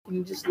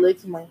you just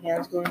licked my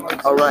hands going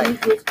like. All right.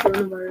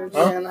 Coronavirus.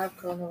 Yeah, and I have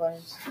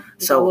coronavirus.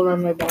 It's So all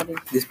around my body.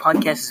 This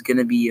podcast is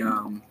gonna be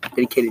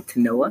dedicated to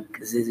Noah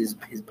because this is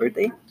his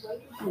birthday.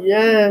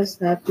 Yes,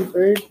 happy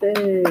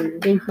birthday!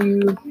 Thank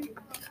you.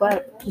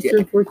 Clap. Yeah.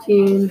 Mr.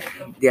 14. Do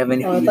you have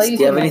anything? Oh, Do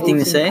you have anything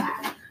to say? Do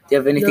you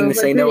have anything to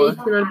say, Noah?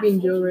 No, I'm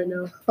being Joe right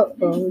now.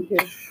 Oh,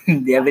 okay. Do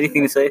you have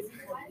anything to say?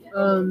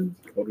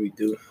 What do we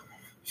do?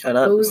 Shut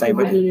up,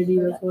 Cyber. Virginity,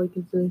 that's all I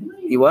can say.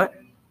 You what?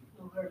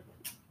 What?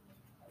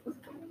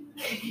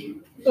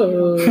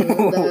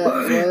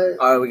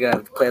 Alright, we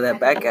gotta play that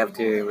back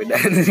after we're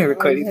done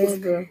recording. Okay,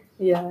 bro.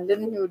 Yeah, I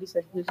didn't hear what he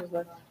said. He was just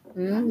like,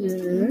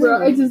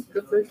 Bro, I just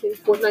the first day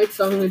Fortnite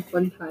song like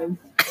fun time.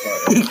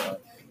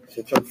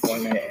 Should try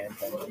Fortnite and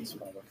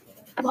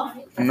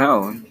Fortnite.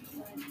 No.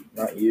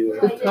 Not you.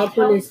 The top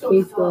one is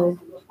K12.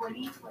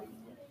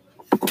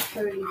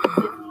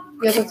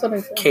 Yeah, that's what I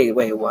said. Okay,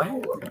 wait, what?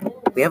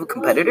 We have a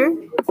competitor?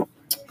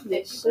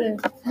 Yes, sir.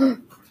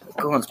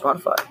 Go on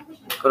Spotify.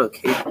 Go to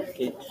K.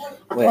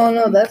 Wait. Oh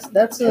no,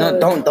 that's No,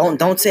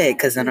 don't say it,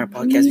 because then our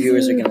podcast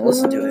viewers are gonna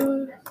listen to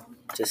it.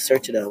 Just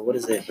search it up. What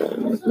is it?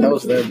 That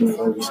was there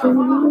before we started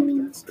the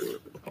podcast.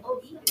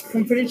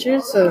 I'm pretty sure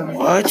it's an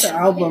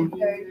album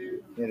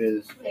It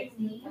is.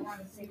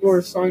 or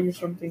a song or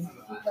something.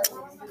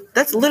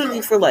 That's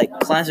literally for like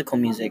classical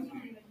music.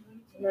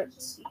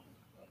 That's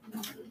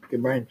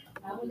Good brain.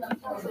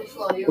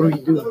 What do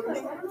you do?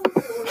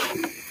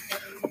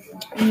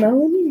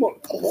 Melanie.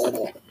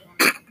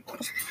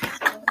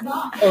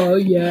 Oh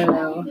yeah.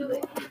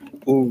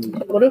 Ooh.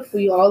 What if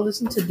we all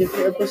listen to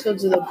different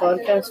episodes of the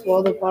podcast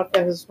while the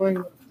podcast is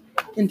going?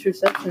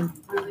 Interception.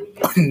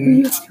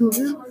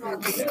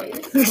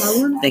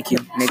 Thank you,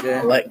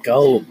 nigga. Let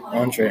go,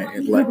 Andre.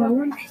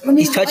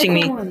 He's touching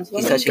me.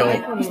 He's touching me.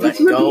 Let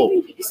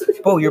go.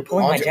 Bro, you're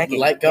pulling my Andre, jacket.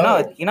 let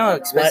go. You know how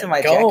expensive my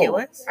Let go. jacket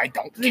was? I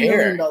don't $3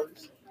 million. care.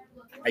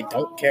 I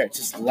don't care.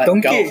 Just let Don't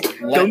go. get.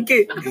 Let, Don't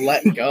get.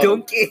 Let go.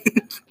 Don't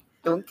get.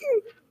 Don't get.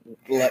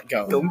 Let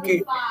go. Don't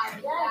get.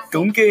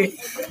 Don't get.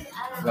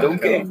 Let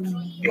Don't go. get.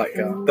 Let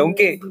go. Don't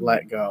get.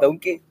 Let go.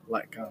 Don't get.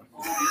 Let go.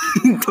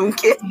 Don't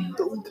get.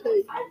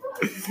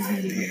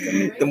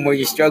 The more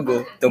you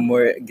struggle, the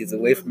more it gets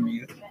away from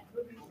you.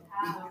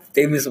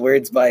 Famous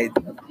words by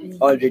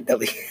Andre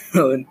W.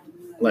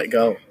 Let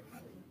go.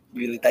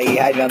 You really thought you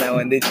had me on that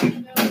one, didn't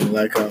you?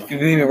 Let go. You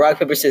beat me rock,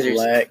 paper, scissors.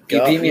 Let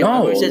go. You beat me in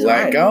rock, paper, scissors. Let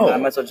Alright. go. I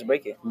might as well just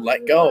break it.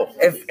 Let go.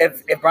 If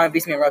Brian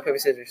beats me in rock, paper,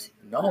 scissors.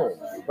 No.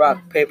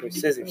 Rock, paper,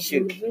 scissors,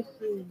 shoot.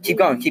 Keep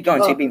going. Keep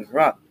beating me.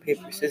 Rock,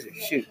 paper, scissors,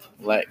 shoot.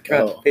 Let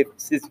go. Rock, paper,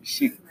 scissors,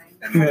 shoot.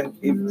 Rock,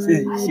 paper,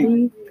 scissors,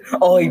 shoot.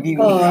 Oh, he beat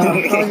me. Oh, how are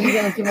you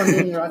gonna keep on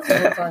doing rocks the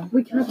whole time?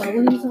 Wait, can I buy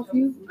one of these off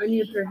you? I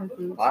need a pair of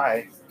headphones.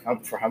 Why?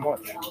 For how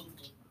much?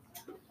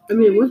 I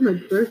mean, it was my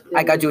birthday.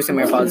 I got you with some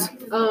AirPods.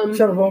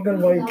 Shut up, I'm gonna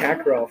buy you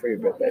Kakarot for your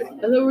birthday. I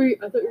thought you were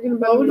gonna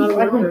buy one of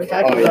my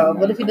yeah.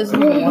 What if he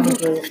doesn't even want to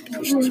do it?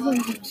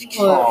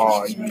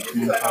 Oh, you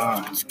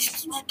can't.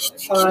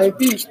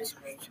 R.I.P.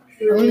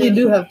 I mean, you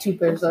do have two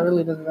pairs, so it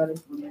really doesn't matter.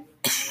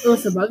 Oh,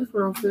 so buy this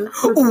one off there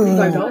for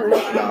 $45.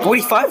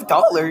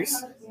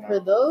 $45? For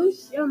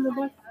those? Yeah,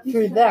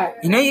 for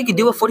that. You know you could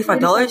do a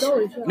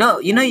 $45? No,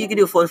 you know you could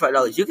do a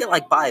 $45. You could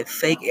like buy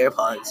fake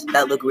AirPods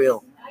that look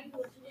real.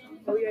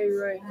 Oh yeah,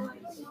 you're right.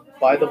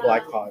 Buy the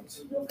black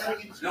pods. The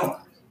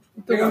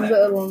ones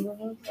that are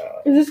longer.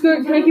 Is this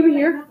good? Can I keep it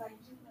here?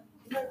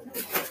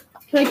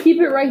 Can I keep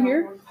it right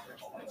here?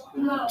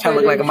 Trying to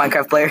look like a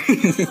Minecraft player.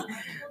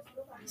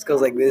 This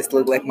goes like this,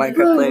 look like Minecraft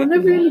Bro, player.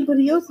 whenever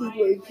anybody else is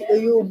like,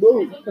 hey, yo,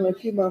 bro, can I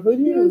keep my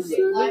hoodie?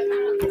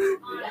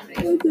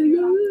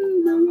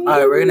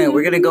 Alright,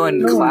 we're gonna go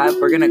and clap.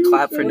 We're gonna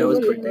clap for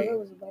Noah's birthday.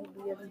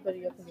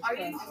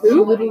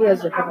 Who literally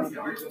has their head on? The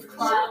one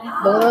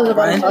that was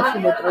about to talk to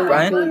you about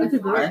Brian.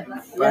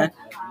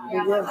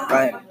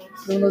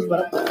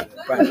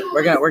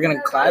 We're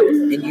gonna clap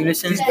in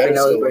unison for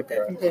Noah's birthday.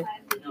 Okay.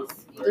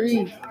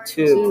 3,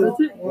 2,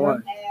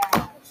 1.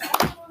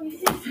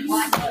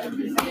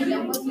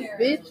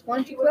 Bitch, why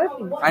aren't you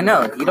clapping? I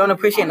know. You don't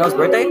appreciate Noah's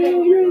birthday?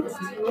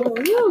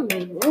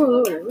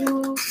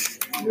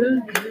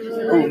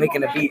 Ooh,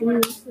 making a beat.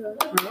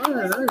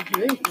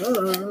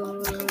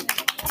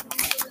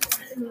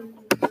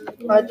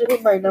 I just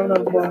hit my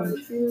number one.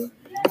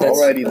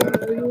 Alrighty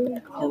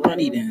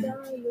then.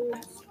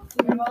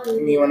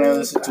 Me when I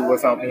listen to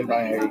Without Me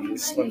by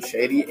Slim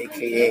Shady,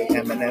 aka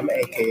Eminem,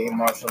 aka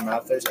Marshall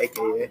Mathers,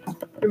 aka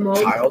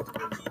Child.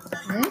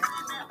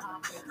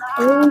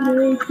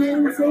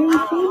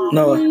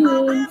 Noah.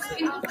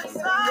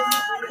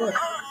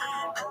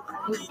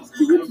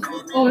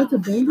 Oh, that's a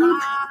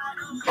Band-Aid?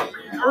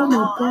 Oh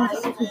my gosh.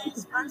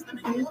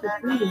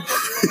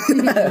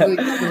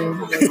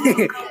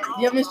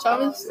 You have Miss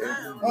Chavez?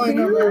 Oh, I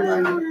know.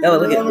 No,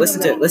 look at it.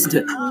 Listen to it.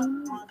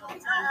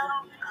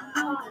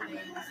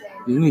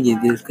 Let me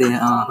get this thing.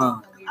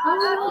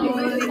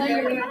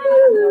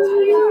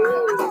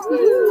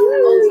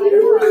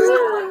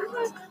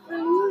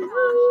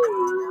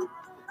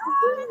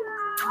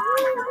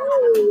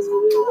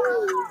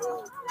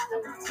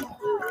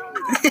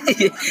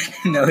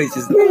 No, it's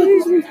just.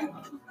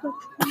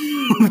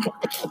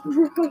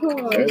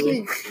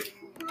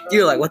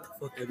 You're like, what the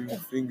fuck happened to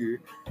your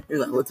finger? You're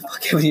like, what the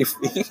fuck happened to your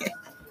finger?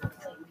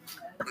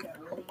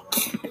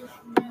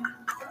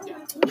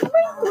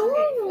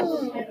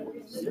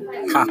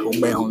 Taco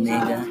Bell,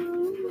 nigga.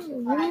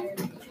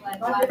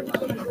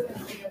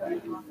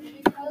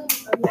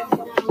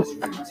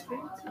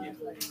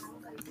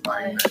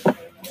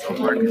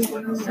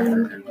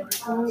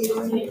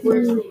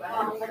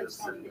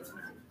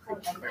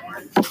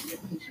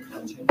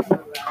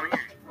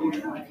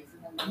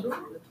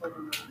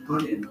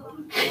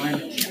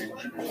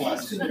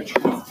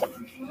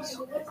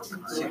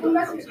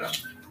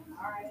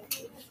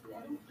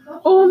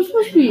 Oh, I'm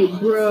supposed to be,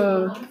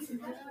 bruh.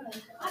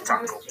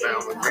 Taco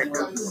Bell,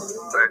 nigga.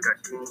 Burger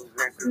King,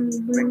 nigga.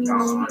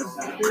 McDonald's,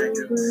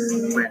 nigga.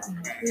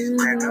 Wendy's,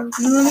 nigga.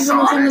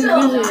 Sonic,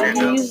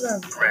 nigga.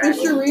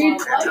 Mr. Reed,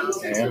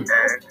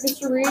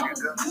 Mr. Reed,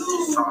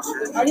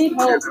 I need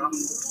help.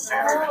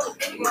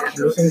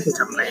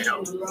 Tomato.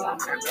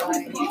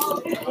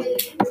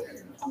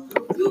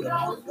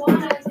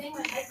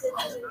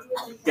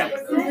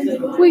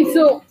 Wait,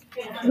 so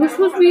we're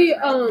supposed to be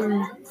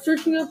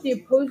searching up the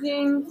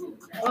opposing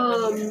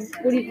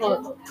what do you call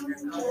it?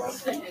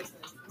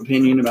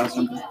 Opinion about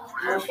something?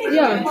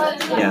 Yeah.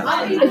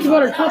 Yeah. It's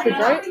about our topic,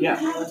 right? Yeah.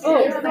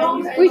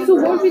 Oh. Wait, so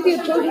what would be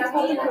the opposing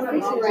topic for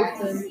fishing rights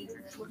then?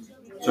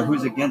 So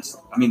who's against?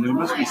 I mean, there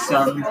must be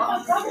some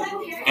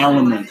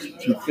element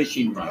to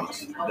fishing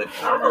rights that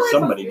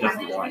somebody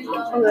doesn't like.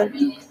 Okay. I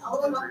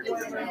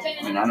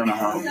mean, I don't know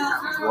how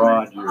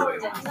broad are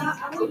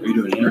you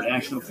doing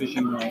international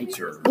fishing rights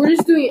or? We're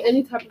just doing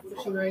any type of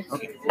fishing rights.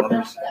 Okay, well,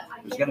 there's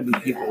going to be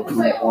people who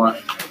want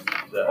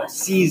the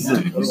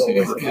seasons for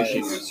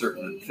fishing a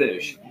certain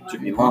fish to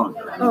be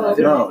longer. Oh,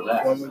 okay. No,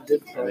 that. When we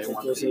did They project,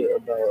 want was it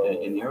about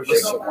in the ocean,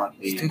 they want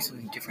He's the doing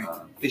something different.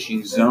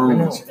 fishing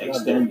zones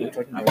extended.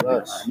 talking I about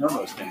us. know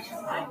those things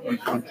are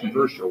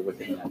controversial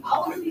within that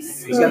topic.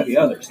 There's got to be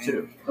others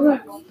too.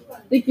 Okay.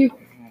 Thank you.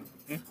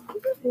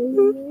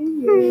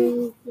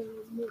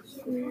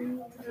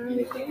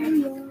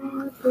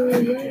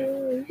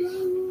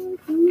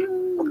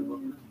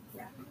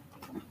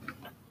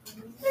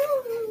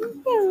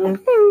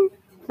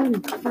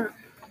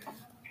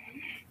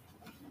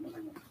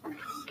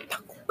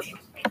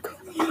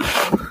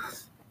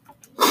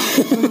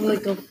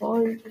 Like a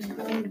fart. It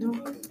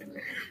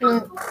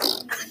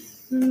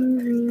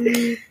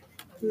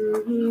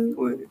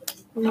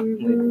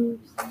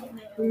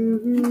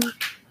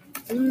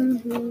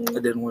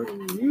didn't work.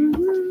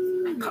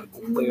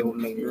 Taco Bell,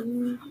 nigga.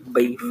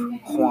 Beef.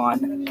 Juan.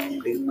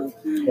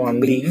 Juan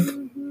Beef. Beef.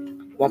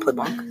 Want to play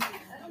bonk?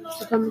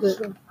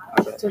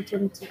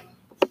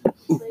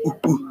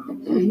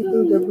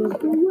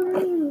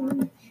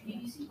 Alright,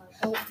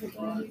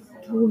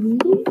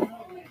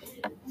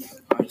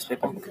 let's play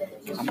bonk.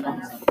 I'm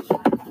bonk.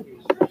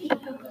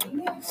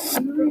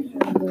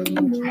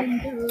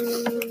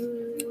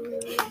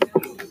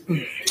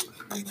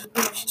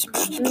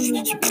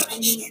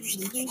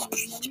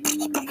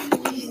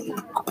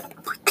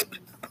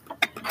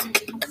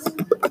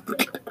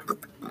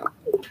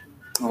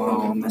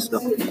 Oh, messed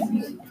up.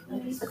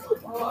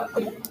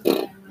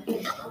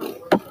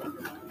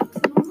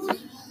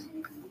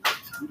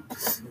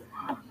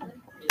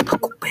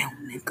 Taco Bell,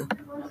 nigga.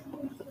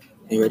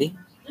 You ready?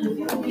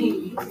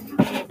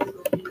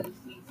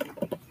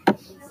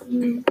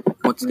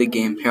 What's the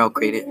game? Here, I'll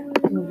create it.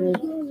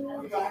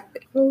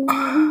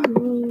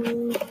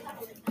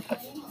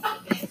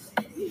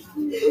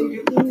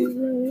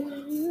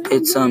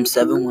 It's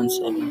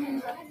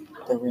 717.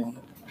 The room.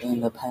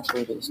 And the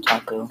password is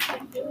taco.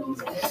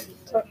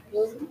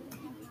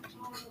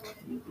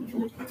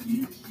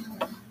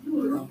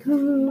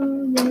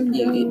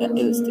 Yeah,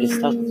 it's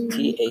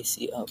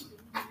TACO.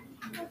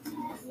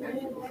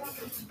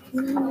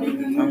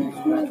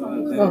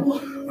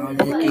 I'm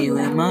Nicky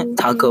with my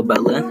Taco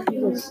Bella.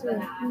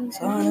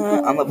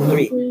 I'm level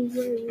 3.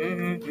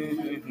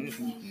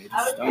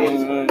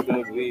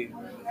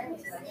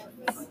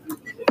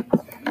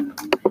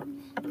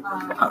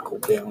 Taco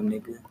Bell,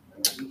 nigga.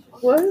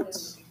 What?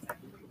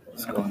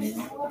 What's going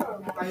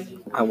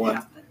on? I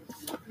won.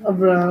 Oh,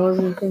 bro, I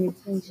wasn't paying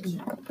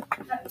attention.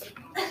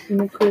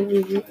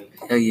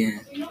 Hell yeah.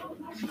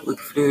 Look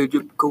for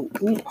the go.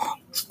 Ooh.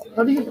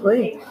 How do you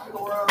play?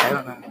 I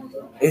don't know.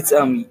 It's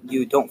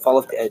you don't fall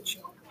off the edge.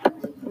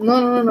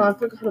 No. I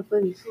forgot how to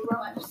play this.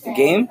 The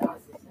game?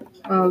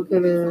 Oh, okay.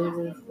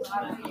 There.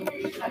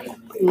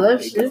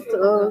 Left shift?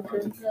 Oh,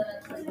 okay.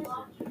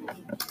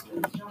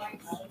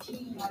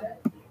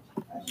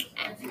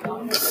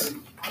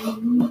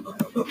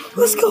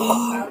 Let's go.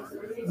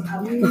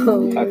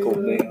 Taco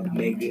Bell,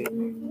 nigga.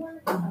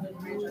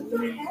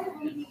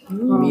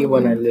 Me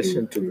when I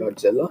listen to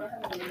Godzilla.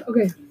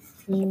 Okay.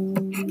 How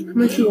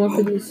much you want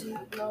for these?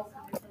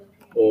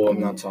 Oh, I'm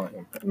not telling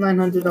him.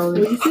 $900. What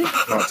did you say?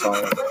 I'm not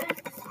telling him.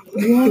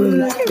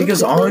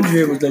 Because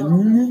Andre was like,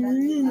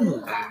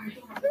 $2?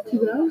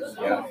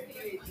 yeah.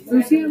 Let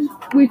me see him.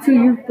 Wait, so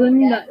you're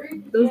blaming that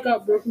those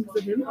got broken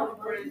because of him?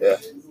 Yeah.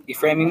 You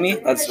framing me?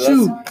 That's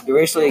Shoot. you're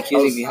racially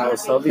accusing me. I'll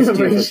sell these to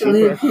you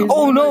for cheaper.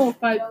 Oh no!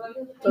 $5.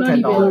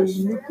 $10.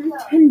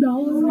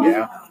 $10.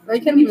 Yeah. I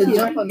can't even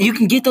jump on You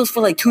can get those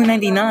for like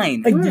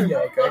 $2.99.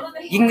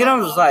 Okay. You can get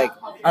them just like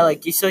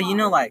so you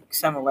know like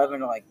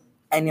 7-Eleven or like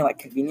any like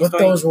convenience But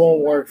store. those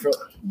won't work for.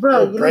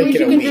 Bro, you know what you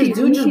can just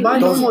do? Just buy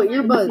Those- normal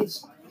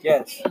earbuds.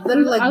 Yes. They're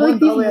like I like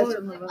these $1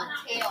 at more.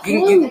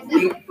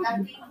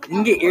 7-Eleven. You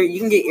can get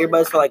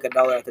earbuds for like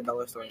 $1 at the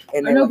dollar store.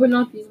 And I know, but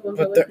not these ones.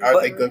 But are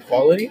they good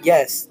quality?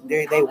 Yes,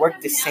 they work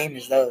the same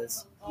as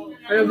those.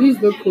 I know these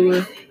look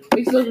cooler.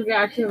 These look like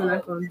I actually have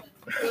an iPhone.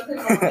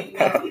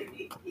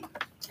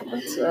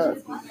 What's up?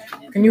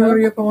 Can you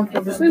hurry up? I want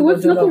to visit Wait, the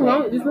what's budget nothing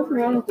level. wrong? There's nothing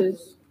wrong with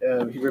this.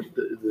 He ripped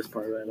this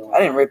part right off. I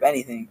didn't rip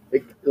anything.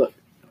 Look.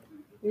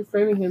 You're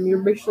framing him.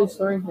 You're basically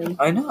starring him.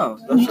 I know.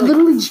 You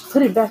literally just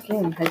put it back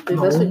in, Hector.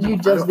 That's what you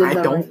just did I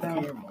that don't right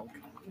now. care, Monk.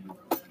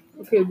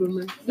 Okay,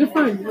 boomer. They're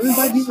fine. Let me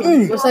buy these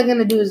ones. What's that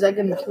gonna do? Is that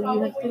gonna kill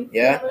you, Hector?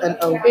 Yeah. And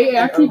It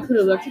actually could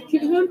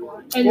electrocute him,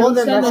 and Well, it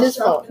then send that's a his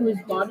shock fault. to his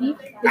body.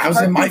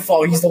 How's it my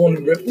fault? He's the one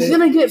who ripped he's it.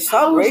 gonna get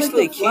Stop powers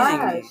racially like the accusing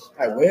Flash. me.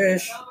 I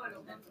wish.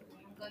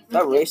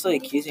 Stop racially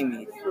accusing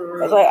me.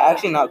 That's like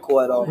actually not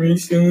cool at all.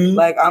 Recently.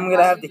 Like I'm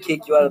gonna have to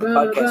kick you out of the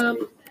podcast.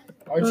 Group.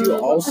 Aren't you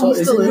also? I'm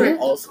still Isn't in you it.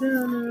 also?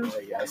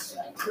 Yes.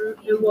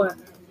 And what?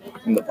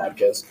 In the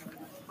podcast.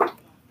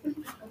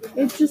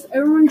 It's just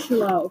everyone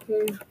chill out,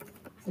 okay?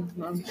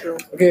 I'm sure.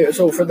 Okay,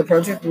 so for the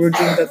project, we're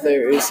doing that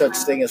there is such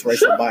thing as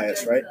racial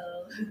bias, right?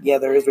 Yeah,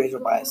 there is racial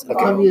bias. Okay.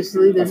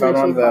 Obviously, there's I found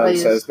racial one that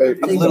bias. says, but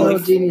Takes a literally- little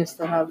genius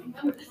to have.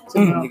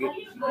 To know.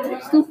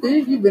 Nigga.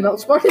 Stupid, you've been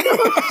outsmarted.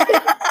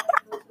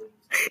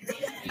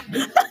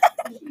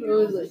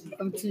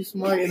 I'm too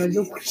smart, and I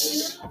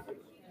just.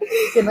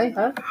 Can I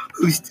have?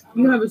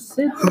 You have a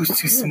sip. Who's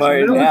too I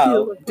smart don't want now?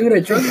 you to- Dude, I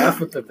drank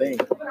half of the thing.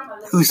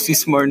 Who's too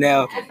smart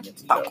now?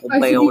 Taco I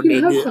said Bell, you can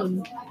have nigga.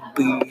 some.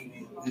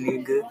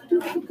 Nigga.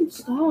 Dude, fucking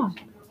stop.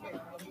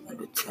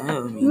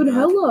 Tell me. Dude,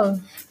 hella.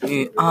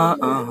 Yeah, Sorry.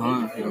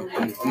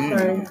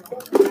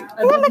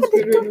 I've been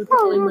frustrated with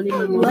calling money my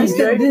mom. Less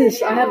than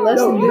this. I had less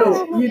than this.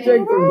 You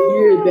drank from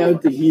here down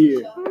to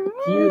here.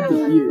 Here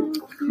to here.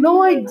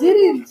 No, I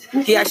didn't.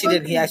 He actually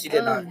did. He actually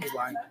did not. He's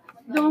lying.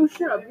 No,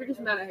 shut up. You're just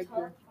mad at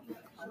Hector.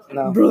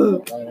 No.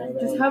 Bro,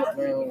 Just have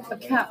a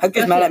cap.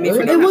 Hector's mad at me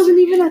for it that. wasn't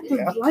even at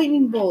the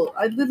lightning bolt.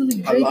 I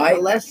literally I drank lied.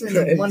 less than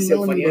You 1 said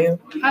funny millimeter.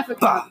 name? Half a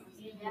cap.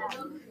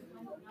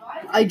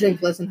 I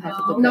drank less than half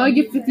of the Now I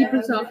get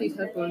 50% off these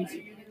headphones.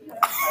 Can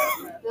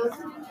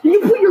you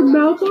put your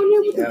mouth on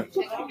here? Yeah.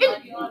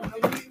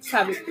 Just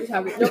have it. Just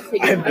have it. Don't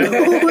take I it.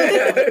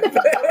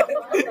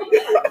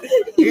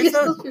 You're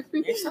so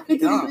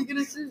dumb.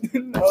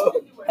 No.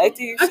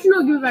 Hector, you're, Actually,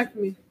 no, give it back to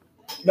me.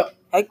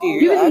 Hector,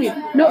 Give you're it to me.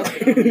 actually. No.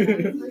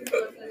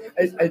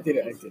 I did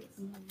it.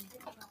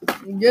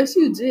 Yes,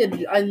 you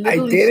did. I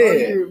literally did saw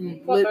it. your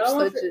Fuck, lips I don't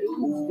want touch it.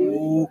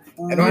 Ooh,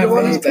 I don't have You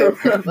any wanted there.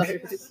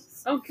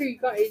 coronavirus. I don't care. You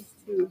got AIDS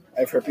too. I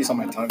have herpes on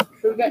my tongue.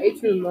 So we got AIDS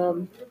from your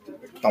mom.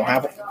 Don't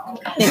have it.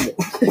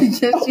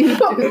 Yes, you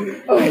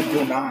do. I do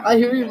not. I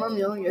hear your mom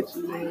yelling at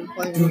you when you're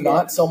playing. Do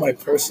not sell my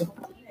person.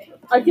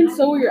 I can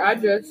sell your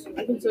address.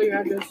 I can sell your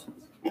address.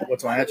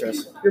 What's my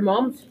address? Your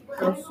mom's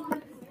house.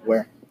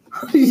 Where?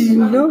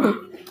 No.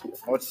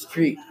 What's the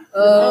street?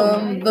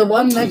 The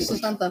one next to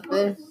Santa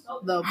Fe.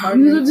 The You live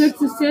apartments. next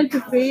to Santa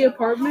Fe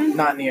apartment?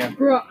 Not near.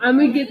 Bro, I'm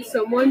gonna get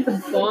someone to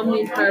bomb the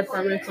entire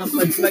apartment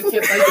complex if I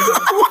can't find the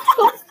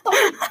house.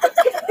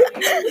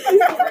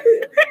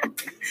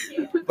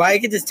 Brian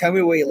can just tell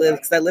me where you live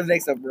because I live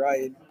next to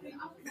Brian.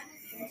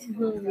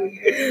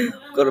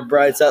 Go to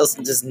Brian's house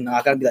and just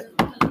knock on and be like,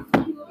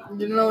 You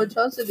didn't know which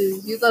house it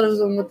is. You thought it was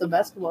the one with the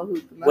basketball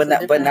hoop. and that's but, a but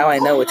different now I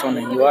house. know which one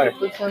you are.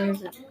 Which one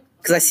is it?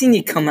 Because I seen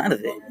you come out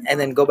of it and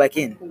then go back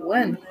in.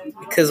 When?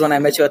 Because when I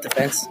met you at the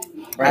fence,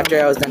 after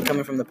I was done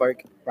coming from the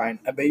park. Brian,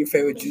 I bet your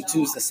favorite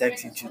jutsu is the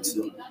sexy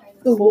jutsu.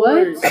 The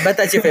what? I bet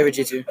that's your favorite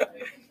jutsu.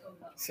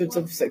 Search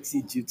up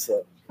sexy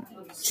jutsu.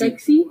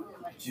 Sexy?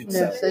 Jutsu.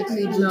 Yeah,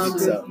 sexy No,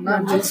 jutsu.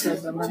 Not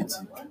jutsu, but not.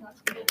 Jutsu.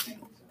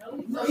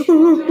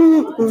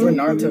 For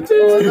Naruto.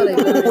 Oh, I thought I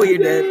got Oh, it. you're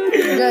dead.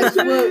 Guys,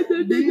 what?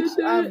 Bitch,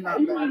 I'm not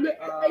bad.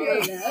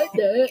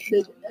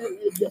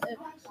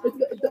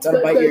 Try to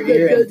bite your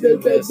ear and do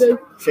this.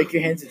 Shake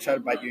your hands and try to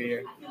bite your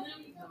ear.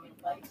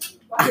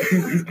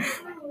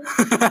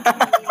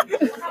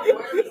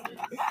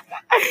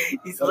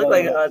 You look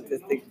like an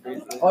autistic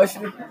person. Oh, I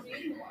should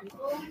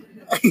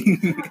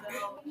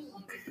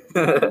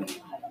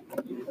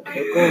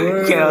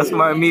You can't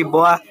outsmart me,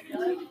 boy.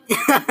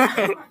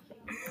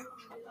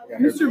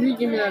 Mr. B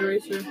gave me that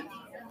eraser.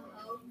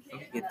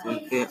 You're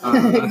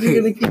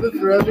gonna keep it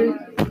forever?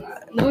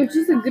 No, it's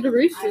just a good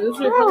eraser. Those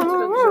are hella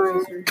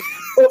expensive erasers.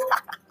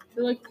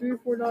 They're like $3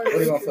 or $4. What do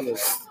you want for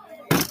this?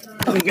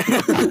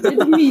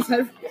 Give me these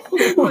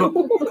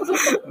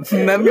headphones.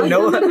 Remember I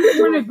Noah? got them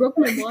when I broke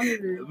my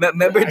monitor.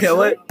 Remember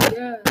Noah?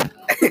 Yeah.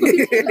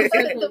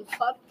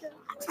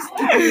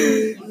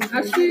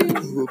 Actually,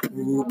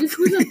 this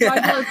was a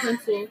 $5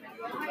 pencil.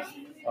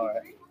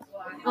 Alright.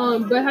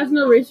 But it has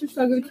no eraser,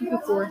 so I'll give it to you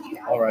for $4.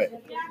 Alright.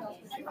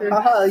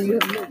 Haha, you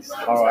have mixed.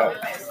 Alright.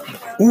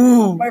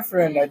 Ooh, My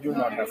friend, I do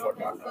not have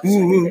 $4.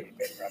 Ooh.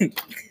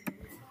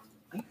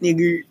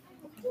 nigger.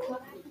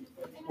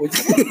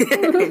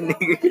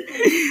 Nigger.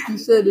 He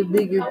said it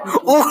bigger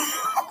people. Oh,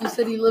 He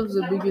said he loves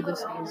the bigger the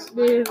size.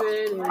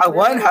 I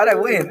won. How'd I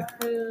win?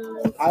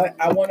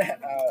 I want to.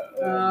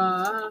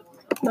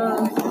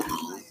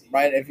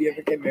 Brian, if you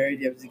ever get married,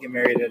 you have to get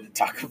married at a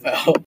Taco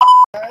Bell.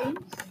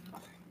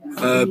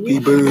 Happy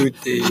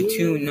birthday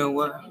to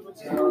Noah.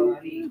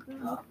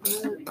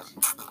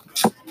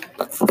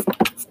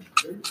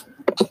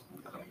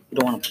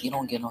 You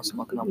don't get no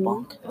smoking up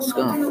bunk. Let's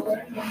go.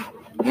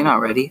 You're not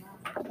ready.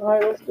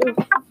 Alright, let's go.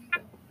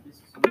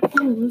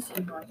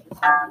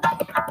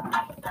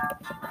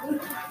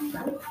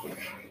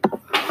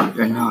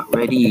 You're not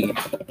ready.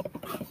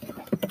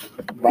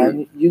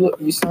 Brian,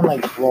 you sound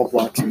like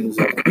Roblox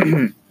music.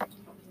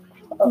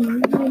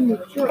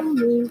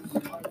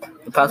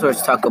 The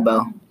password's Taco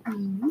Bell.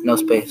 No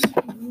space.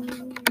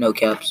 No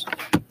caps.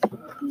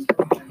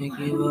 That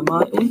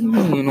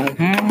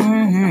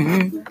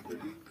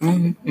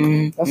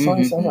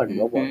song sounds like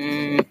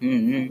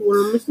Roblox. What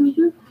I'm listening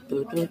to?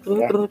 Search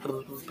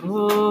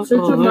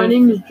up My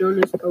Name is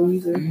Jonas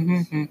Coweezer.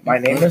 My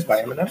name is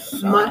by Eminem.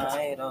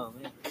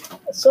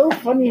 It's so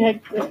funny,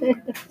 Hector. It's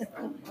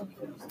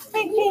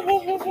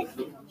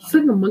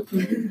like a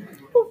monkey.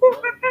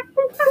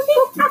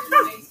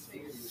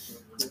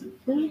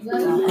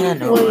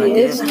 Wait,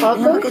 is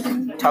Taco?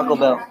 Taco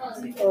Bell.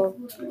 Oh.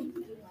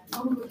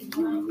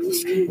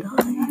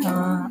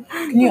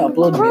 Can you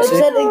upload It music?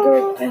 said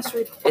incorrect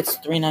password. It's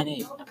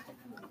 $3.98.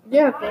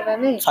 Yeah, but I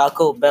mean.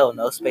 Taco Bell,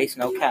 no space,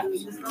 no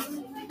caps.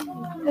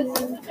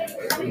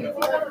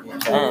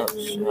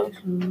 Caps.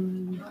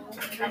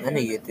 Let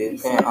me get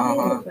this.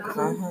 Bruh.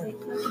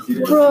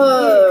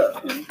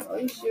 Are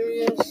you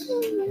serious?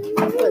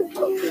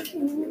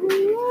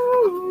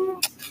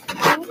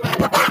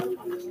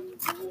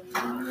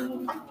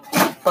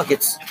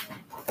 Buckets.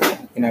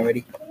 You're not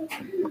ready?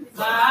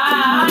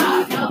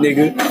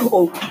 Nigga.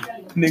 Oh,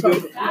 nigga.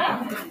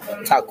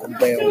 Taco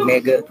Bell,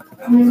 nigga.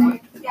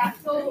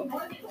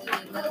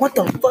 What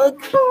the fuck?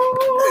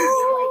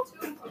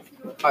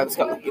 Alright, let's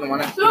go. You don't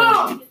wanna?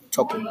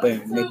 Taco Bell,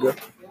 nigga.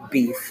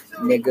 Beef,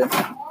 nigga.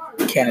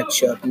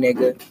 Ketchup,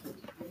 nigga.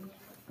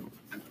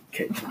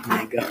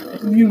 Nigga.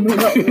 You may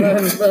not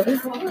remember.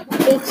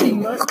 It's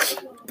much.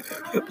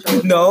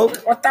 No.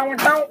 What down?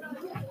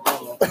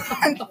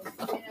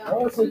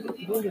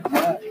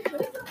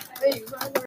 Hey,